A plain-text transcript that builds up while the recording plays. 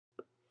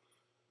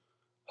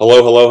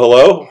Hello, hello,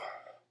 hello.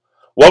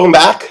 Welcome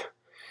back.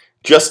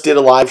 Just did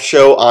a live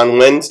show on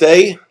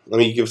Wednesday. Let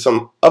me give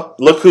some up.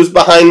 Look who's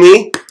behind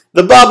me.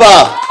 The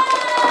Bubba.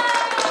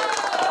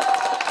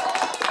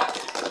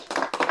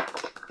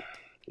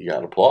 You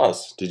got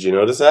applause. Did you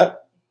notice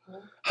that?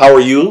 How are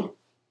you?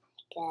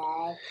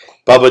 Good.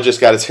 Bubba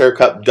just got his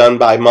haircut done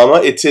by Mama.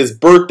 It's his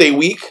birthday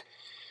week.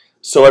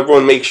 So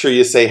everyone make sure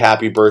you say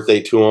happy birthday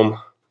to him.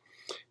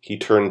 He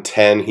turned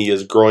 10. He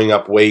is growing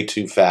up way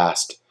too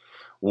fast.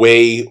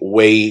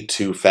 Way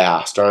too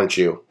fast, aren't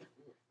you?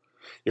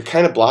 You're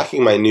kind of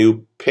blocking my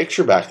new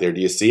picture back there. Do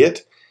you see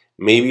it?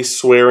 Maybe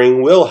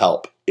swearing will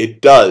help.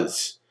 It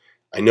does.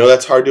 I know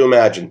that's hard to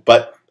imagine.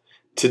 But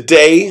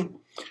today,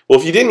 well,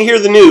 if you didn't hear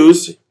the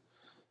news,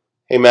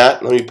 hey,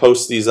 Matt, let me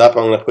post these up.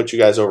 I'm going to put you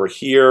guys over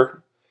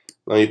here.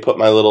 Let me put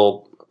my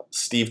little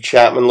Steve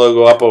Chapman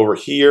logo up over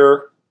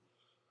here.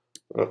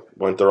 Oh,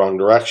 went the wrong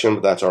direction,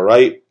 but that's all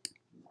right.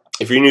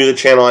 If you're new to the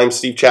channel, I'm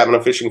Steve Chapman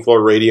of Fishing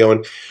Floor Radio,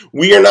 and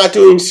we are not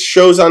doing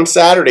shows on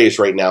Saturdays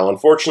right now.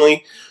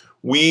 Unfortunately,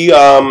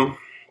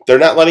 they're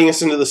not letting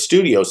us into the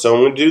studio, so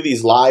I'm going to do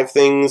these live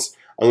things.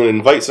 I'm going to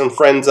invite some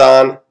friends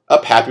on.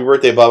 Happy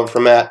birthday, Bubba,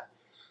 from Matt.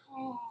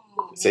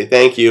 Say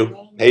thank you.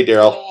 Hey,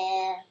 Daryl.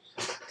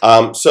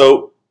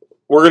 So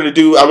I'm going to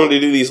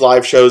do these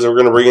live shows, and we're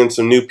going to bring in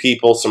some new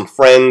people, some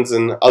friends,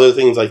 and other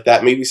things like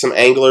that. Maybe some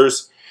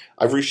anglers.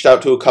 I've reached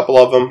out to a couple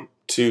of them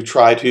to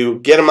try to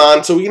get them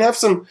on so we can have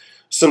some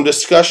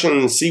discussion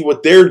and see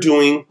what they're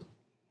doing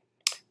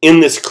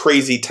in this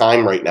crazy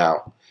time right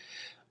now.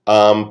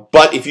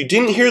 But if you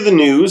didn't hear the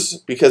news,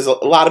 because a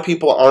lot of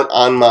people aren't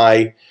on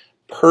my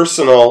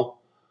personal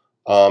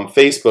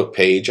Facebook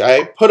page,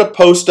 I put a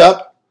post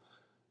up.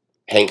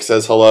 Hank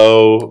says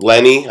hello.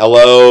 Lenny,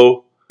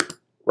 hello.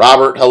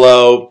 Robert,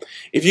 hello.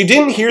 If you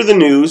didn't hear the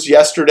news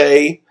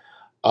yesterday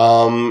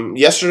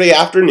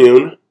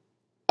afternoon,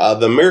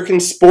 the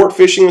American Sport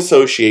Fishing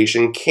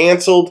Association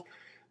canceled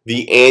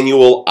the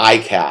annual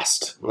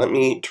iCast. Let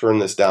me turn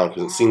this down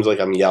because it seems like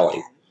I'm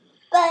yelling.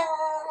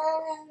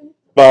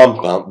 Bum,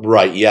 bum.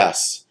 Right,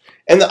 yes.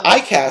 And the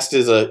iCast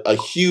is a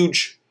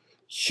huge,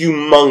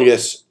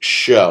 humongous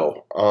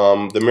show.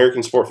 The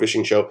American Sport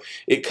Fishing Show.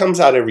 It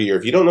comes out every year.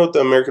 If you don't know what the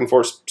American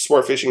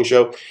Sport Fishing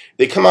Show,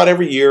 they come out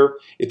every year.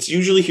 It's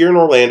usually here in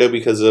Orlando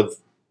because of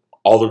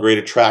all the great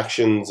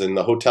attractions and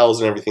the hotels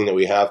and everything that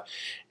we have.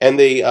 And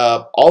they,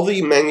 all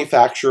the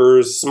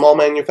manufacturers, small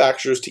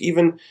manufacturers to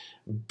even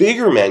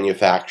bigger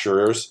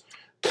manufacturers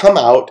come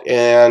out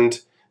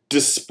and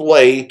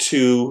display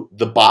to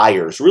the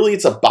buyers. Really,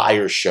 it's a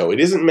buyer's show. It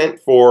isn't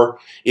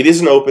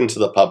open to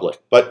the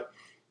public, but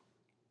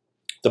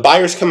the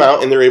buyers come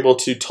out and they're able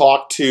to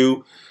talk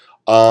to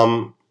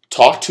the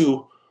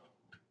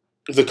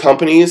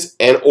companies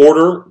and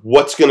order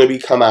what's going to be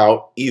come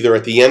out either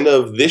at the end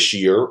of this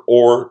year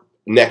or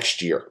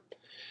next year.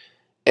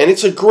 And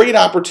it's a great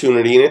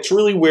opportunity, and it's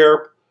really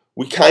where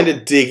we kind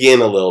of dig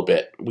in a little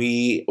bit.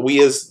 We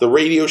as the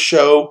radio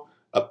show,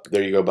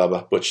 there you go,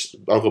 Bubba.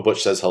 Uncle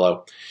Butch says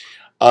hello.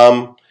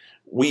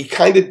 We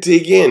kind of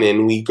dig in,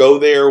 and we go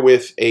there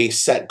with a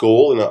set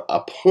goal and a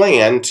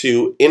plan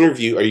to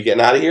interview. Are you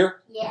getting out of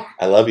here? Yeah.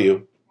 I love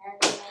you.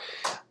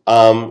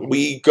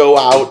 We go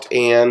out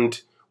and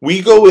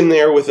we go in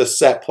there with a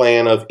set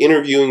plan of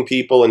interviewing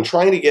people and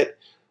trying to get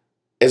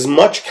as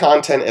much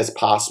content as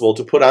possible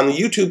to put on the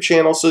YouTube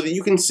channel so that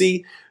you can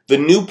see the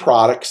new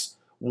products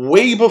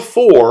way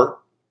before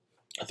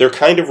they're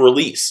kind of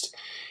released.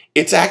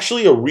 It's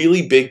actually a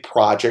really big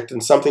project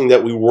and something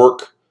that we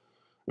work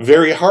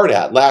very hard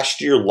at.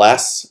 Last year,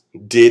 Les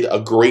did a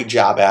great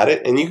job at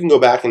it, and you can go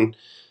back and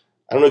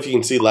I don't know if you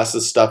can see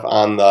Les's stuff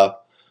on the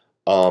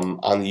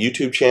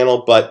YouTube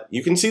channel, but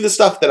you can see the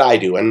stuff that I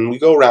do, and we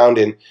go around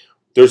and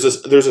there's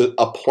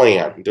a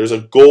plan, there's a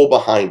goal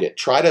behind it.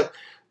 Try to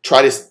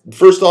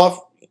first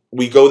off,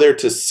 we go there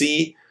to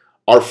see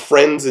our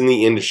friends in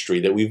the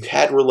industry that we've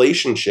had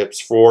relationships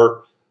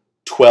for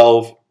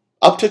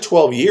up to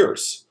 12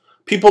 years.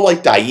 People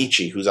like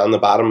Daiichi, who's on the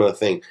bottom of the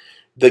thing.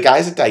 The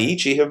guys at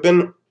Daiichi have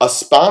been a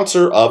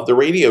sponsor of the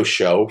radio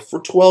show for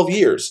 12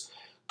 years.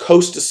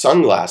 Costa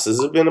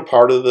Sunglasses have been a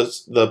part of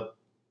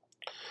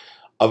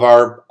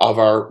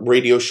our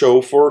radio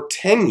show for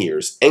 10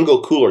 years.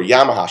 Engel Cooler,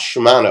 Yamaha,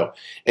 Shimano,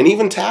 and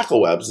even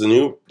Tackle Webs.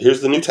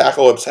 Here's the new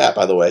Tackle Webs hat,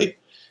 by the way.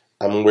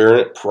 I'm wearing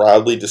it,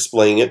 proudly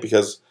displaying it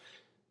because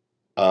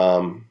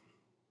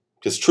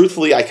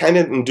truthfully, I kind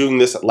of am doing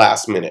this at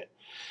last minute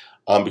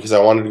because I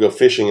wanted to go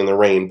fishing in the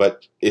rain,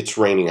 but it's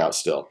raining out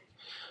still.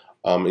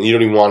 And you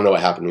don't even want to know what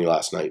happened to me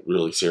last night,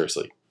 really,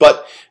 seriously.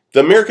 But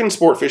the American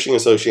Sport Fishing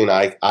Association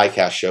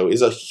iCast show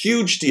is a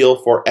huge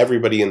deal for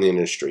everybody in the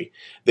industry.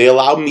 They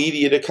allow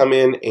media to come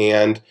in,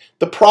 and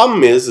the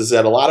problem is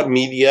that a lot of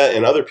media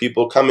and other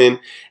people come in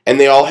and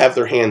they all have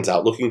their hands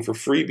out looking for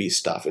freebie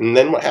stuff. And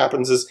then what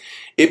happens is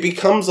it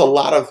becomes a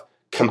lot of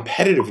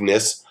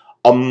competitiveness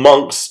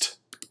amongst...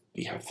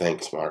 Yeah,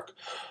 thanks, Mark.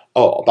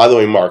 Oh, by the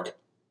way, Mark,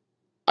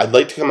 I'd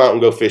like to come out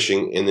and go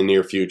fishing in the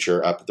near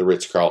future up at the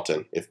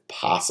Ritz-Carlton, if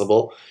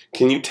possible.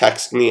 Can you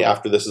text me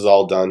after this is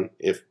all done,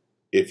 if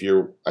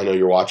I know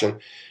you're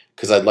watching?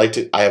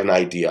 because I have an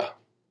idea.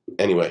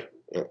 Anyway,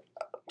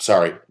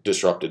 sorry,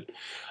 disrupted.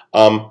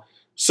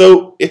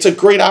 So it's a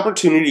great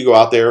opportunity to go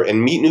out there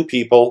and meet new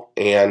people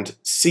and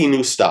see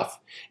new stuff.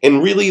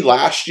 And really,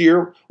 last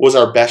year was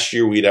our best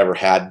year we'd ever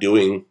had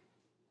doing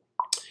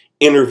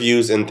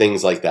interviews and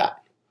things like that.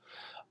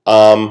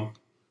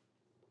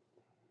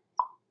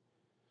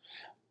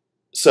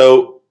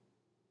 So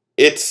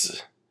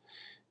it's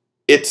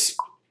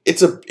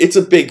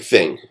a big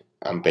thing.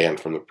 I'm banned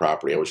from the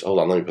property. Hold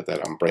on, let me put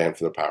that. I'm banned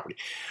from the property.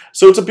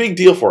 So it's a big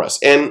deal for us,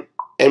 and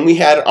we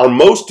had our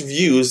most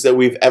views that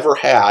we've ever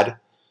had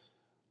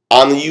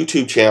on the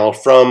YouTube channel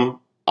from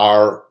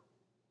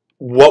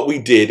what we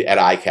did at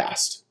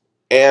iCast.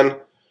 And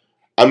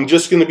I'm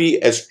just going to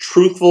be as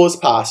truthful as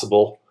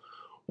possible.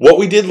 What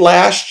we did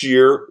last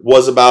year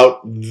was about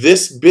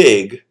this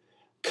big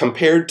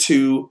compared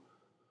to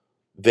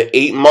the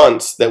 8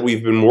 months that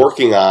we've been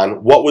working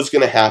on what was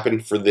going to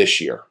happen for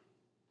this year.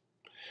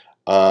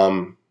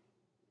 And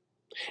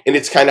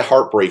it's kind of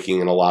heartbreaking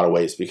in a lot of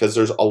ways because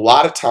there's a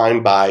lot of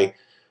time by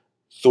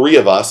three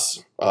of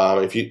us.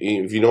 If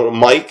you know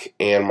Mike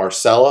and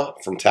Marcella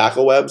from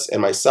Tackle Webs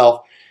and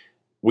myself,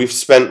 we've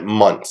spent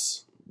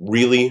months,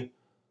 really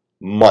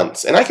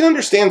months. And I can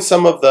understand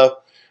some of the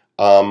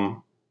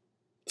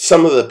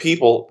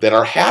people that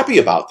are happy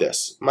about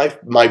this.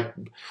 My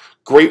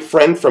great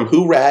friend from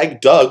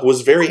Hoorag, Doug,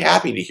 was very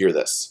happy to hear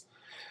this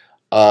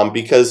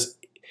because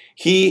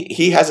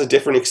he has a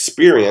different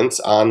experience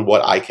on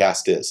what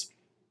iCast is.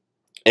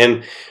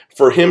 And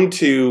for him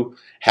to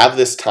have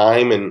this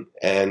time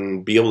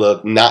and be able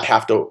to not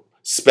have to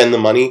spend the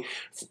money,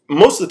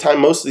 most of the time,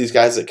 most of these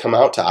guys that come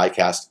out to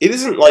iCast, it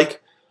isn't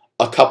like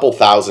a couple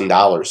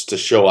 $1,000s to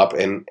show up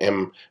and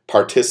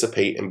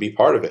participate and be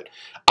part of it.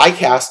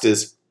 iCast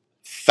is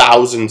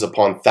thousands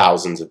upon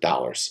thousands of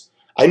dollars.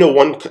 I know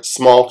one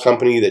small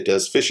company that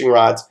does fishing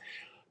rods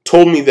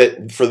told me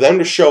that for them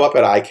to show up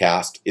at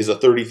iCast is a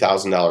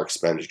 $30,000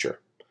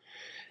 expenditure.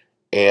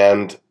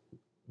 And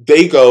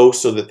they go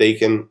so that they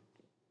can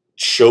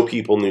show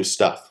people new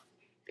stuff.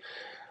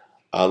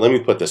 Let me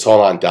put this.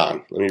 Hold on,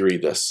 Don. Let me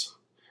read this.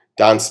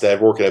 Don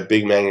Stead, working at a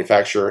big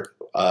manufacturer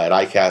at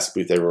iCast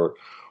booth everywhere.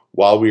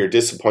 While we are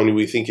disappointed,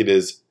 we think it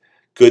is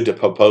good to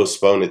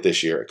postpone it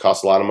this year. It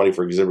costs a lot of money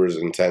for exhibitors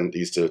and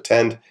attendees to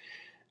attend.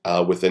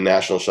 With the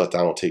national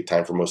shutdown, it will take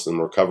time for most of them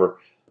to recover.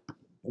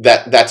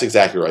 That's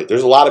exactly right.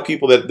 There's a lot of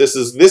people that this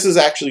is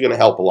actually going to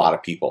help a lot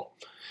of people.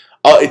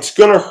 It's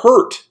going to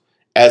hurt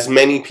as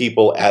many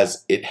people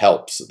as it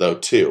helps, though,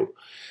 too.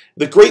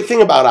 The great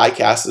thing about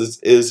iCast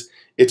is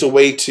it's a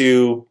way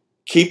to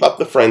keep up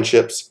the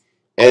friendships,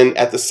 and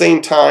at the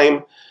same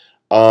time,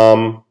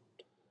 I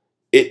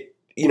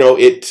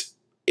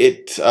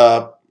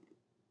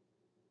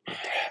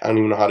don't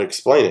even know how to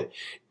explain it.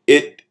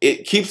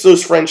 It keeps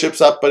those friendships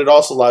up, but it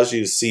also allows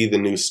you to see the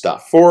new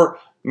stuff. For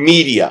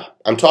media,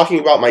 I'm talking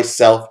about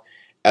myself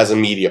as a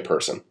media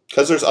person,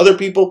 because there's other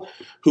people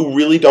who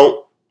really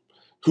don't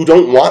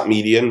want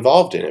media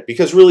involved in it.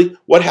 Because really,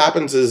 what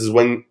happens is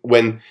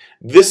when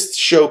this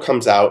show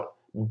comes out,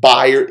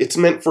 it's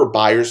meant for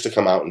buyers to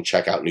come out and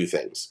check out new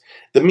things.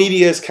 The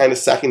media is kind of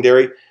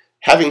secondary.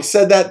 Having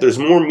said that, there's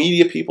more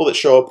media people that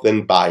show up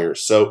than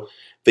buyers, so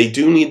they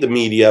do need the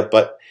media,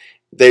 but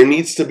there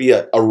needs to be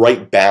a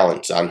right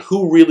balance on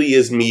who really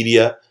is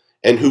media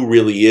and who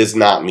really is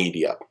not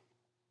media.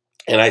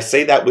 And I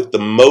say that with the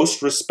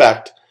most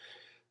respect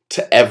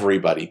to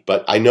everybody,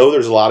 but I know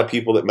there's a lot of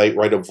people that might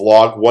write a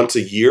vlog once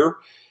a year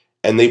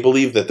and they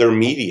believe that they're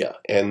media,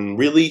 and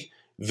really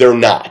they're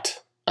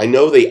not. I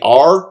know they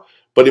are,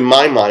 but in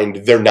my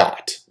mind they're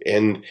not.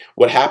 And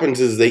what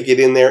happens is they get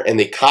in there and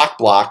they cock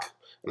block,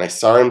 and I'm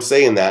sorry I'm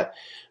saying that,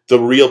 the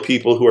real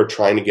people who are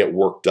trying to get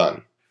work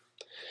done.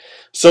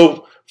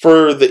 So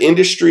for the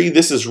industry,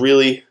 this is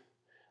really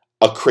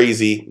a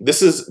crazy,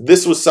 this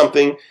was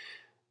something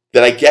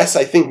that I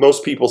think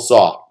most people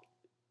saw.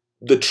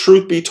 The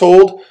truth be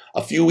told,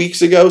 several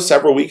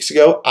weeks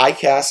ago,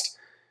 iCast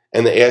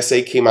and the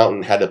ASA came out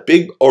and had a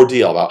big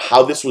ordeal about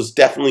how this was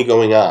definitely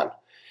going on.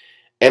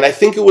 And I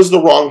think it was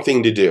the wrong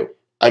thing to do.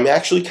 I'm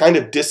actually kind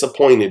of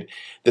disappointed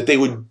that they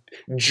would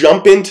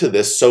jump into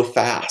this so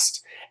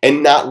fast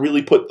and not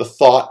really put the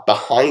thought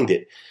behind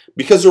it,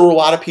 because there were a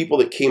lot of people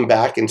that came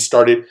back and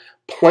started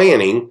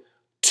planning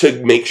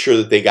to make sure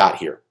that they got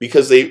here,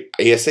 because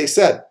ASA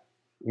said,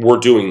 we're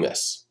doing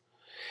this.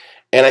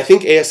 And I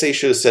think ASA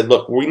should have said,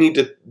 look,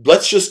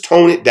 let's just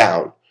tone it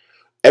down.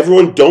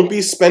 Everyone, don't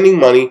be spending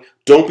money,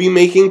 don't be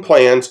making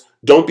plans,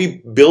 don't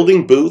be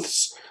building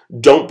booths,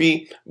 don't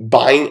be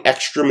buying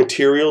extra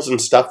materials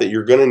and stuff that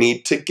you're going to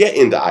need to get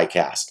into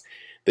iCast.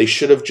 They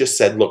should have just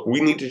said, look,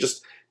 we need to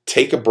just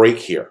take a break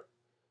here.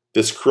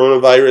 This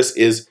coronavirus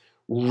is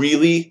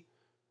really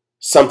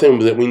something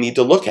that we need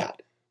to look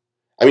at.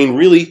 I mean,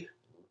 really,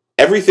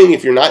 everything,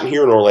 if you're not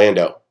here in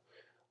Orlando,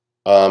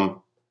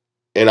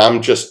 and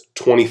I'm just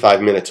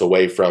 25 minutes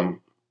away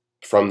from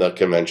the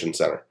convention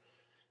center.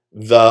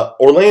 The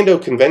Orlando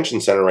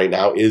Convention Center right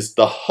now is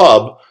the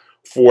hub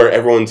for where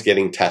everyone's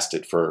getting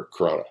tested for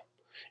corona.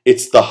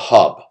 It's the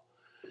hub.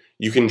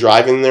 You can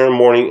drive in there in the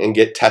morning and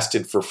get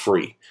tested for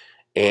free.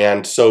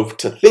 And so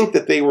to think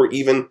that they were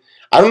even,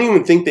 I don't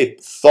even think they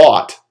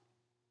thought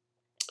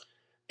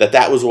that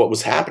that was what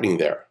was happening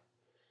there.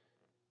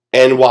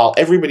 And while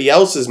everybody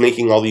else is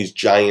making all these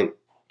giant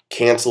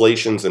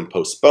cancellations and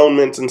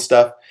postponements and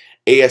stuff,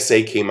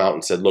 ASA came out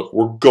and said, look,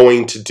 we're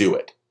going to do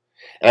it.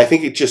 And I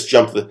think it just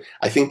jumped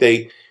I think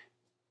they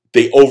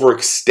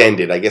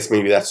overextended. I guess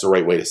maybe that's the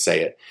right way to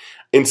say it.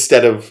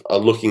 Instead of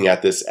looking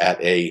at this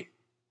at a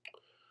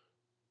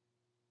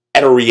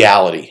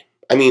reality.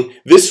 I mean,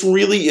 this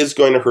really is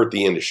going to hurt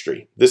the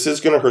industry. This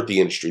is going to hurt the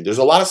industry. There's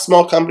a lot of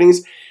small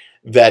companies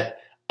that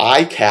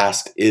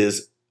iCast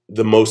is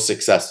the most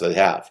success they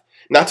have.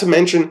 Not to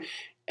mention,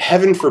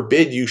 heaven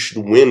forbid you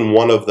should win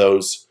one of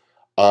those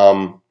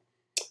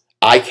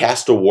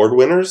iCast award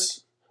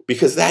winners,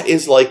 because that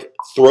is like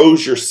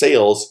throws your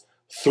sales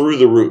through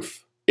the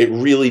roof. It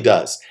really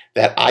does.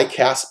 That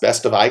iCast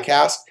Best of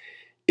iCast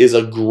is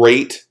a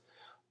great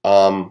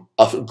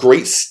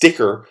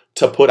sticker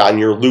to put on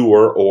your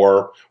lure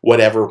or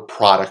whatever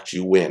product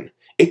you win.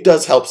 It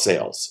does help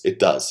sales. It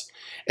does.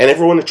 And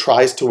everyone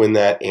tries to win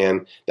that,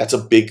 and that's a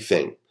big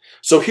thing.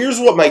 So here's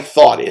what my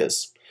thought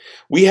is.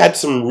 We had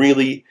some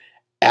really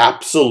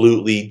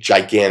absolutely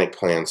gigantic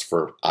plans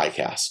for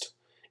iCast.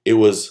 It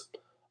was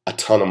a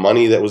ton of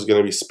money that was going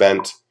to be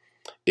spent.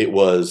 It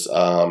was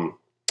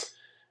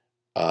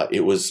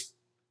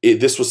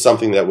this was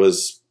something that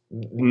was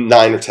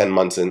 9 or 10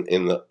 months in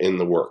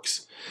the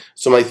works.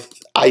 So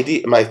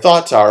my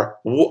thoughts are,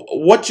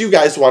 what do you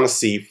guys want to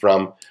see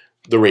from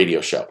the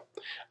radio show?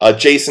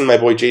 Jason, my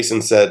boy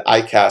Jason, said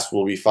iCast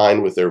will be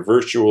fine with their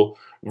virtual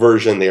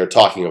version they are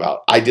talking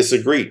about. I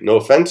disagree. No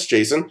offense,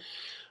 Jason,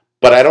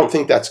 but I don't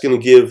think that's going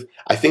to give.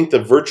 I think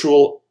the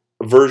virtual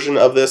version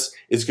of this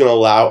is going to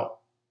allow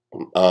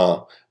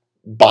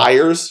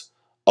buyers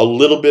a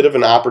little bit of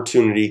an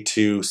opportunity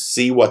to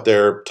see what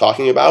they're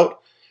talking about.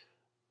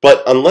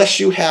 But unless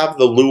you have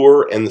the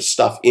lure and the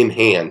stuff in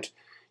hand,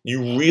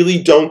 you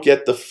really don't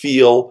get the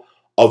feel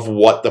of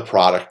what the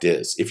product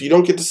is. If you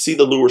don't get to see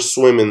the lure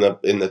swim in the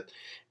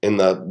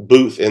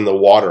booth in the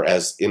water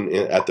as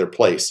at their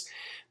place,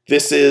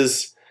 this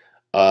is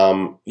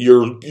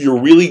you're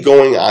really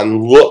going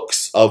on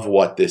looks of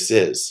what this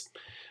is.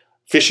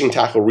 Fishing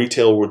Tackle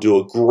Retail will do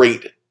a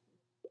great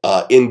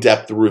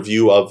in-depth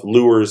review of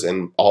lures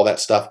and all that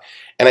stuff,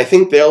 and I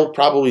think they'll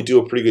probably do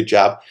a pretty good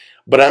job.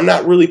 But I'm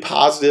not really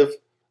positive.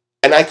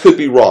 And I could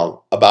be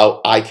wrong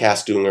about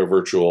iCast doing a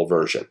virtual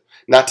version.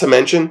 Not to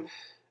mention,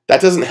 that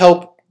doesn't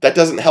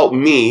help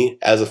me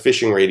as a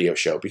fishing radio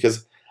show,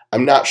 because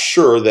I'm not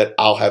sure that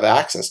I'll have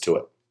access to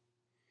it.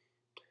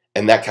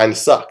 And that kind of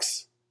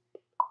sucks.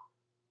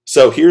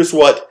 So here's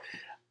what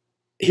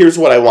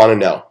I want to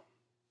know.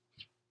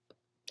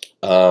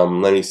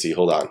 Let me see.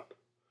 Hold on.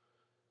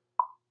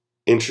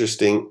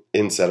 Interesting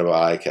insight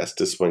about iCast.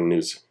 Disappointing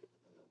news.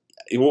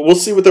 We'll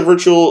see what the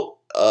virtual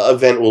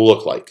event will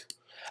look like.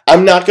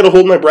 I'm not going to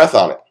hold my breath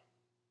on it.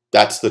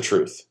 That's the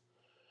truth.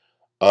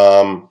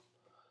 I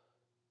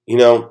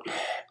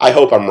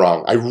hope I'm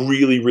wrong. I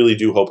really, really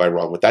do hope I'm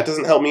wrong. But that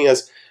doesn't help me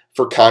as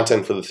for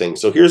content for the thing.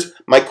 So here's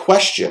my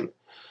question.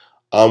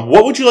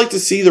 What would you like to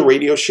see the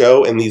radio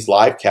show and these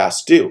live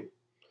casts do?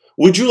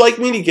 Would you like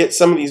me to get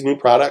some of these new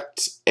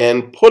products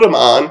and put them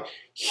on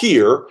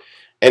here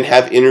and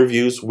have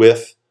interviews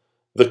with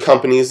the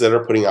companies that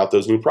are putting out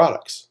those new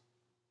products?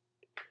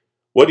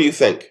 What do you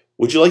think?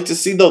 Would you like to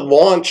see the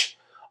launch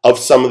of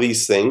some of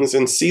these things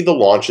and see the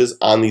launches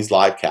on these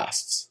live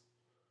casts,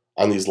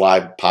 on these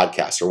live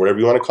podcasts, or whatever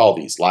you want to call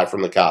these, live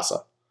from the casa?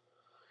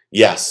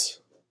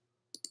 Yes.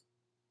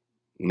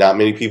 Not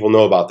many people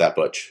know about that,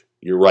 Butch.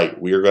 You're right.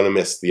 We are going to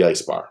miss the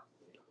ice bar.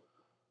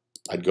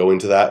 I'd go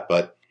into that,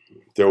 but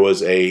there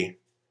was a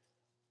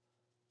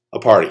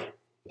party.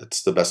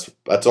 That's the best.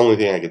 That's the only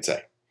thing I could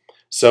say.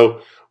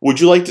 So, would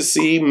you like to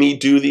see me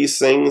do these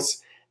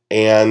things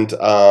and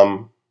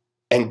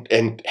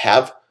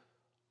have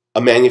a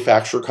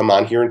manufacturer come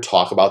on here and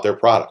talk about their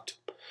product?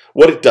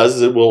 What it does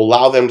is it will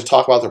allow them to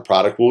talk about their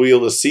product. We'll be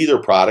able to see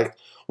their product.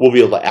 We'll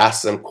be able to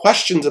ask them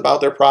questions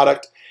about their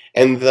product.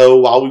 And though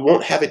while we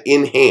won't have it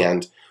in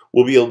hand,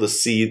 we'll be able to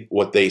see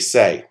what they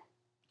say.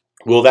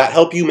 Will that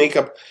help you make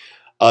a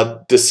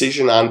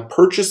decision on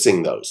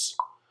purchasing those?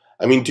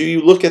 I mean, do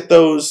you look at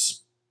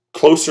those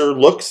closer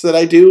looks that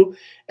I do?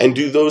 And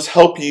do those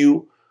help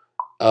you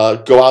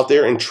go out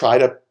there and try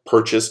to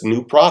purchase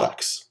new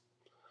products?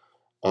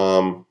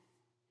 That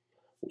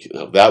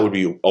would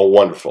be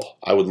wonderful.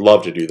 I would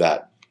love to do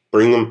that.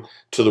 Bring them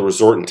to the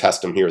resort and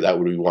test them here. That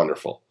would be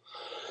wonderful.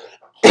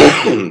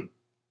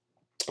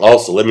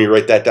 Also, let me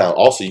write that down.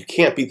 Also, you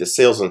can't beat the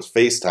sales on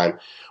FaceTime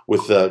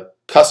with the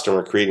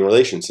customer creating a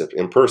relationship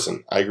in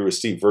person. I agree with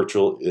Steve.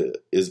 Virtual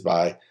is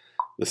by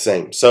the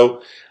same.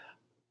 So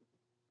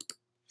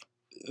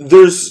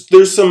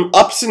there's some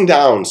ups and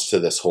downs to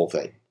this whole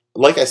thing.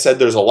 like I said,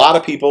 there's a lot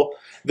of people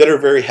that are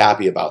very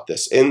happy about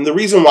this. And the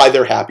reason why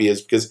they're happy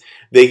is because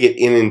they get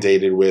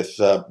inundated with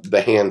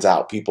the hands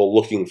out, people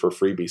looking for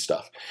freebie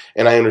stuff.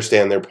 And I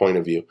understand their point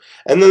of view.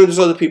 And then there's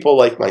other people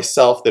like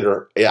myself that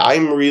are,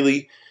 I'm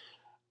really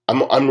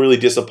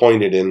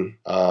disappointed in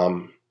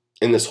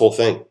this whole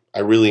thing. I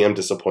really am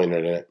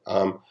disappointed in it.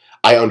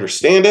 I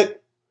understand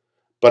it,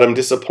 but I'm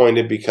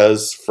disappointed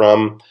because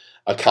from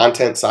a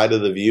content side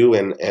of the view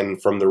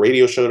and from the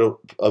radio show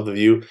of the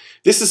view,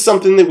 this is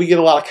something that we get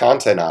a lot of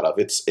content out of.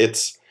 It's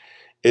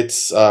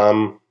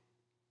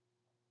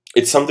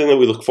something that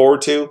we look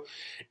forward to.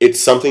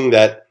 It's something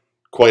that,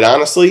 quite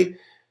honestly,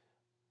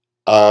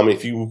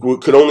 if you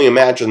could only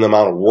imagine the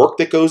amount of work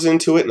that goes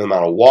into it and the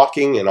amount of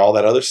walking and all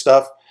that other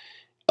stuff,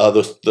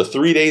 the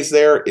 3 days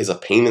there is a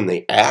pain in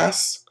the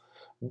ass,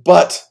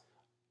 but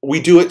we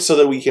do it so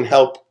that we can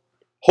help,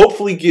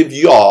 hopefully give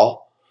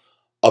y'all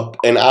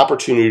an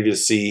opportunity to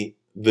see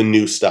the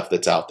new stuff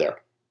that's out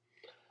there.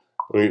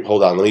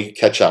 Hold on, let me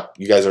catch up.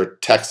 You guys are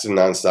texting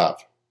nonstop.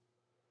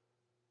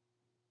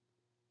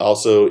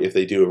 Also, if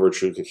they do a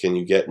virtual, can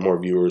you get more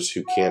viewers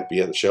who can't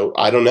be at the show?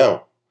 I don't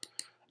know.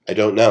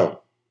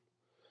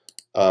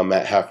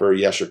 Matt Haffer,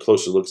 yes, your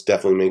closer looks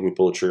definitely make me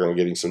pull the trigger on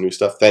getting some new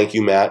stuff. Thank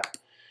you, Matt.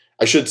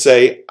 I should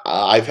say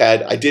I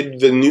did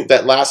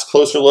that last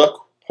closer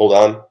look. Hold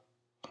on.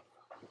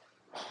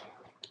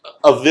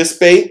 Of this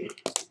bait,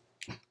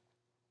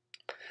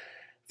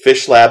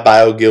 Fish Lab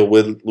BioGill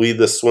would lead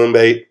the swim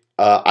bait.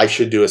 I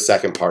should do a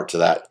second part to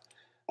that.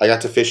 I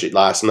got to fish it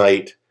last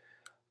night,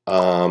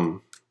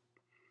 and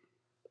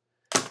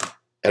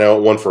I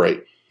went 1 for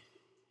 8.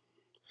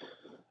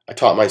 I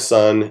taught my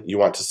son, you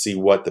want to see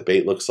what the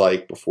bait looks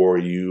like before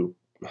you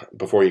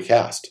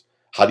cast.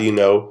 How do you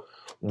know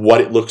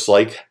what it looks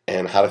like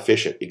and how to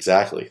fish it?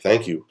 Exactly.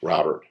 Thank you,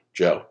 Robert,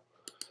 Joe.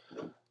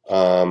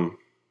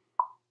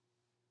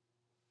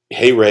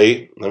 Hey,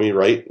 Ray, let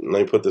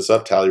me put this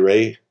up, Tally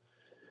Ray.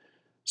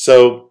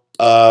 So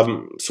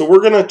we're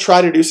going to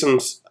try to do some,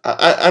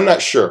 I'm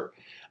not sure.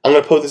 I'm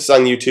going to put this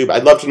on YouTube.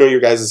 I'd love to know your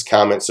guys'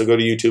 comments, so go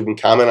to YouTube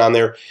and comment on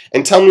there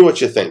and tell me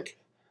what you think.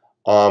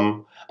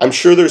 I'm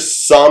sure there's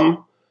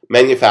some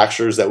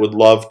manufacturers that would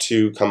love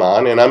to come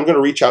on, and I'm going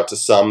to reach out to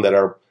some that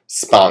are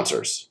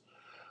sponsors.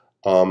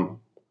 But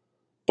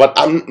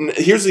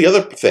here's the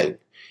other thing,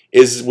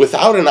 is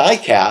without an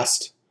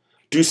iCast,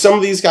 do some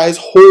of these guys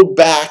hold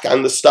back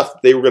on the stuff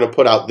that they were going to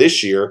put out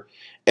this year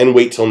and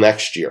wait till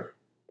next year?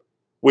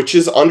 Which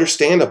is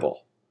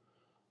understandable.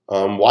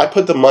 Why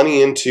put the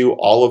money into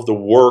all of the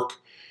work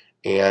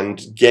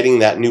and getting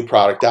that new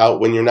product out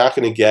when you're not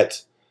going to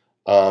get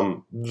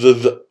the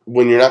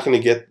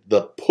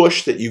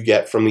push that you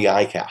get from the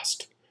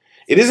iCast?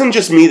 It isn't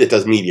just me that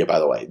does media, by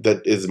the way.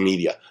 That is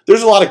media.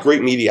 There's a lot of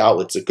great media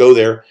outlets that go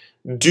there,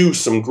 do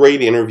some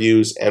great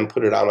interviews, and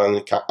put it out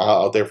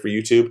out there for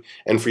YouTube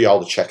and for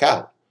y'all to check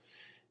out.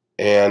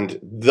 And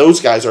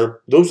those guys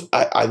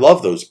I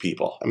love those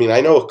people. I mean,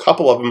 I know a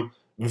couple of them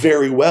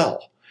very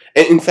well.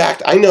 And in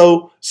fact, I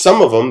know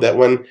some of them that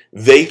when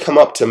they come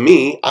up to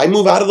me, I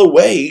move out of the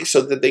way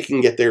so that they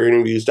can get their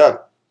interviews done.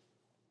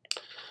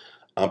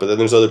 But then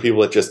there's other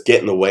people that just get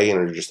in the way and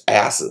are just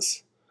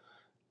asses.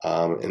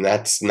 And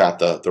that's not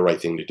the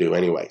right thing to do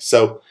anyway.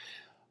 So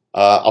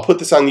I'll put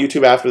this on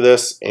YouTube after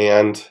this,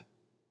 and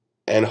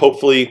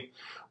hopefully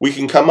we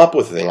can come up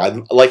with a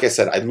thing. Like I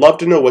said, I'd love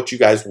to know what you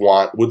guys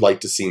would like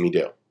to see me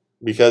do.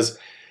 Because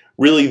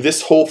really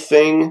this whole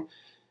thing,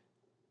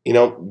 you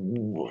know,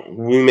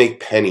 we make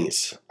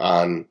pennies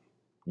on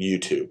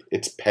YouTube.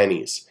 It's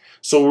pennies.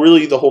 So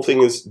really the whole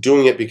thing is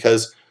doing it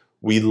because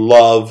we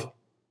love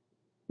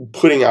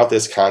putting out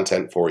this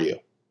content for you.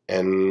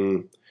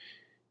 And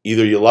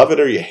either you love it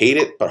or you hate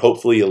it, but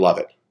hopefully you love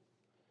it.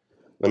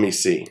 Let me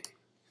see.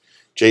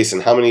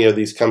 Jason, how many of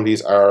these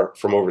companies are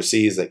from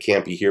overseas that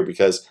can't be here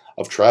because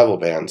of travel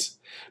bans?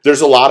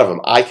 There's a lot of them.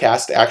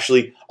 iCast,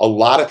 actually, a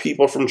lot of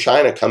people from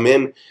China come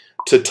in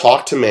to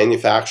talk to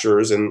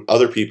manufacturers and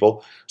other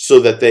people so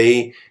that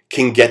they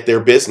can get their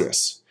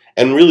business.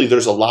 And really,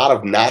 there's a lot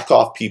of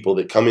knockoff people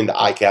that come into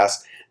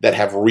iCast that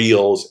have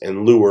reels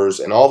and lures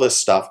and all this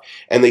stuff,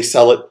 and they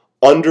sell it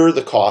under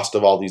the cost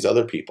of all these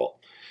other people.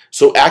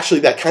 So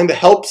actually, that kind of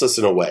helps us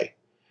in a way,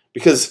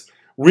 because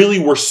really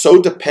we're so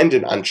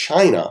dependent on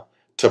China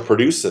to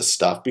produce this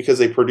stuff because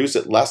they produce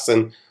it less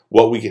than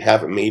what we can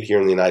have it made here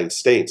in the United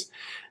States,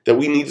 that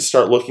we need to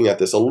start looking at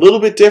this a little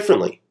bit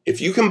differently. If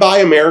you can buy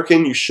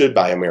American, you should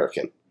buy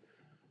American.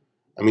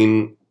 I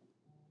mean,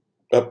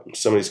 oh,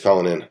 somebody's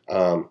calling in.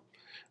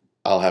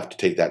 I'll have to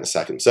take that in a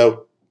second.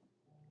 So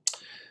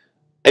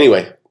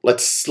anyway,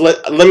 let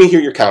me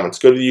hear your comments.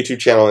 Go to the YouTube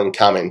channel and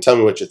comment and tell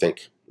me what you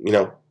think. You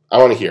know, I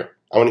want to hear.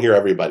 I want to hear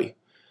everybody.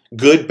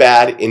 Good,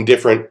 bad,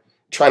 indifferent.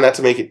 Try not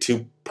to make it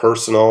too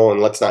personal,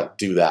 and let's not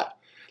do that.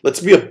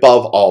 Let's be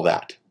above all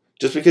that.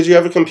 Just because you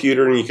have a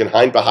computer and you can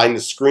hide behind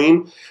the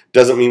screen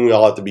doesn't mean we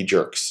all have to be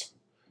jerks.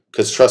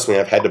 Because trust me,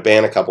 I've had to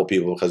ban a couple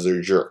people because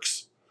they're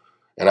jerks.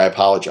 And I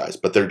apologize,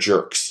 but they're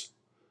jerks.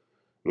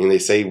 I mean, they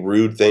say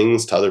rude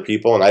things to other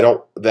people, and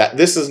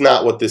this is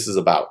not what this is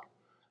about.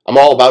 I'm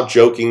all about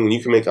joking.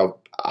 You can make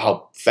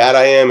how fat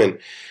I am and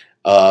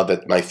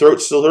that my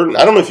throat's still hurting.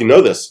 I don't know if you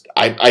know this.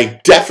 I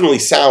definitely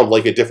sound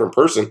like a different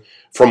person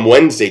from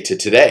Wednesday to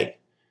today.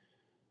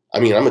 I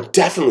mean,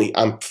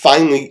 I'm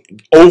finally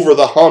over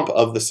the hump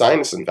of the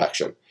sinus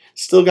infection.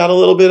 Still got a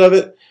little bit of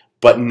it,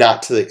 but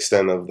not to the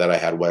extent of that I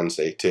had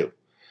Wednesday too.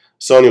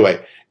 So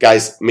anyway,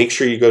 guys, make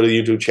sure you go to the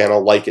YouTube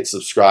channel, like it,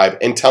 subscribe,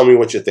 and tell me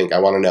what you think. I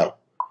want to know.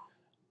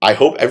 I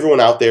hope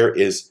everyone out there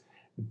is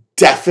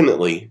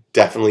definitely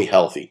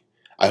healthy.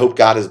 I hope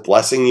God is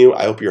blessing you.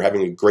 I hope you're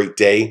having a great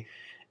day.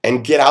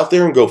 And get out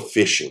there and go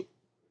fishing.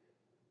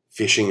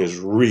 Fishing is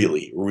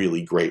really,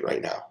 really great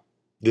right now.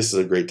 This is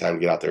a great time to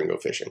get out there and go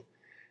fishing.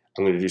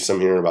 I'm going to do some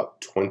here in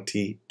about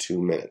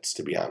 22 minutes,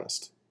 to be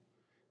honest.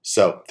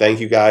 So, thank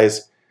you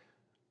guys.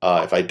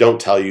 If I don't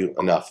tell you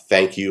enough,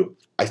 thank you.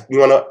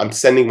 I'm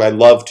sending my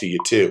love to you,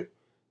 too.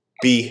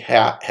 Be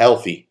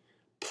healthy.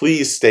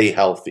 Please stay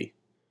healthy.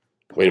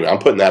 Wait a minute, I'm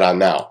putting that on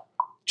now.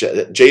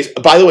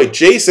 By the way,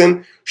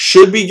 Jason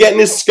should be getting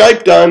his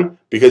Skype done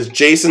because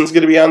Jason's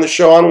going to be on the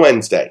show on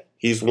Wednesday.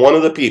 He's one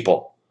of the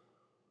people.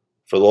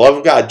 For the love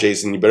of God,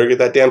 Jason, you better get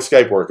that damn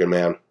Skype working,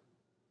 man.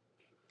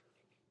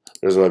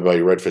 There's my buddy,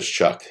 Redfish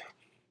Chuck.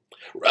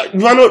 You want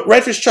to know what,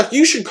 Redfish Chuck,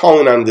 you should call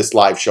in on this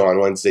live show on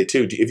Wednesday,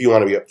 too, if you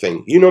want to be a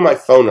thing. You know my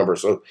phone number,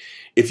 so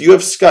if you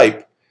have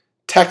Skype,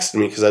 text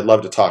me because I'd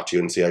love to talk to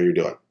you and see how you're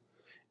doing.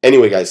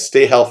 Anyway, guys,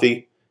 stay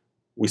healthy.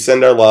 We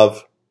send our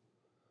love.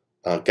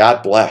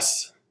 God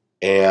bless.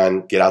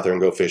 And get out there and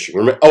go fishing.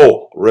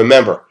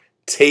 Remember,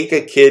 take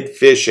a kid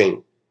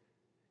fishing.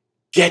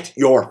 Get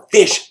your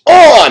fish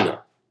on!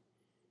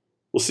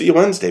 We'll see you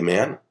Wednesday,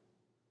 man.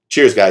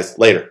 Cheers, guys.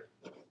 Later.